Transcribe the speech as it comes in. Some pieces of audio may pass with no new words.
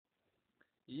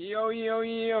Yo,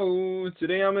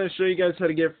 today I'm going to show you guys how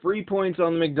to get free points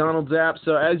on the McDonald's app.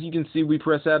 So as you can see, we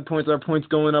press add points, our points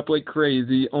going up like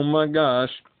crazy. Oh my gosh.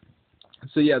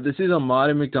 So yeah, this is a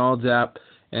modded McDonald's app,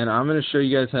 and I'm going to show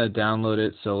you guys how to download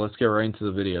it. So let's get right into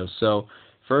the video. So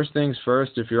first things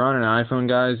first, if you're on an iPhone,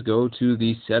 guys, go to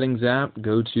the settings app,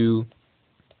 go to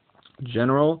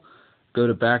general, go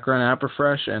to background app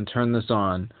refresh, and turn this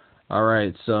on.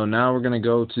 Alright, so now we're going to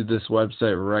go to this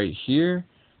website right here.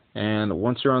 And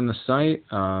once you're on the site,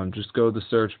 just go to the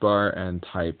search bar and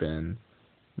type in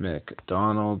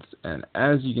McDonald's, and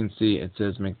as you can see, it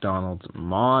says McDonald's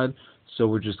mod. So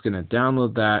we're just going to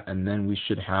download that, and then we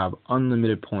should have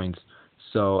unlimited points.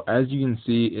 So as you can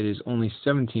see, it is only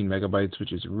 17 megabytes,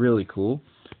 which is really cool.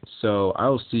 So I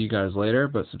will see you guys later,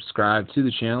 but subscribe to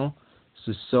the channel.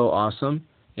 This is so awesome,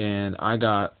 and I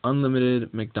got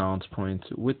unlimited McDonald's points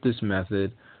with this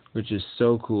method, which is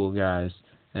so cool, guys.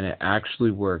 And it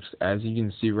actually works, as you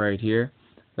can see right here.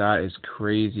 That is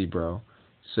crazy, bro.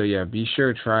 So yeah, be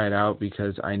sure to try it out,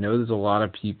 because I know there's a lot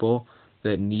of people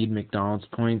that need McDonald's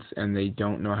points and they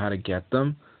don't know how to get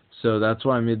them. So that's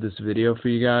why I made this video for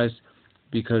you guys,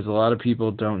 because a lot of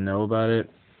people don't know about it,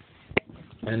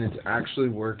 and it's actually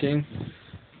working.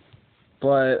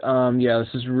 But yeah,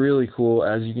 this is really cool,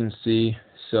 as you can see.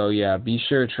 So yeah, be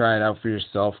sure to try it out for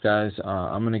yourself, guys.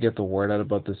 I'm gonna get the word out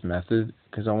about this method,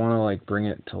 because I want to like bring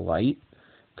it to light,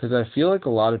 because I feel like a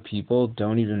lot of people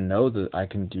don't even know that I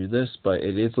can do this, but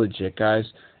it is legit, guys.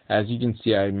 As you can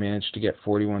see, I managed to get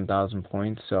 41,000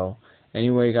 points. So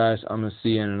anyway, guys, I'm gonna see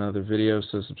you in another video,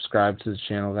 so subscribe to the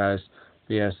channel, guys.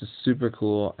 But yeah, this is super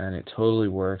cool and it totally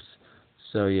works.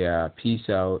 So yeah, peace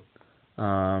out.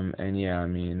 And yeah, I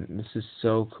mean, this is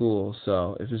so cool.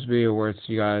 So if this video works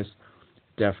for you guys,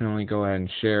 definitely go ahead and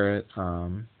share it.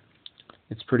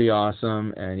 It's pretty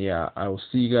awesome, and yeah, I will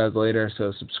see you guys later.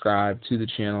 So subscribe to the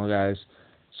channel, guys,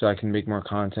 so I can make more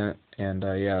content. And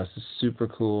yeah, this is super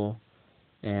cool,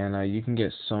 and you can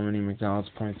get so many McDonald's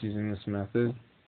points using this method.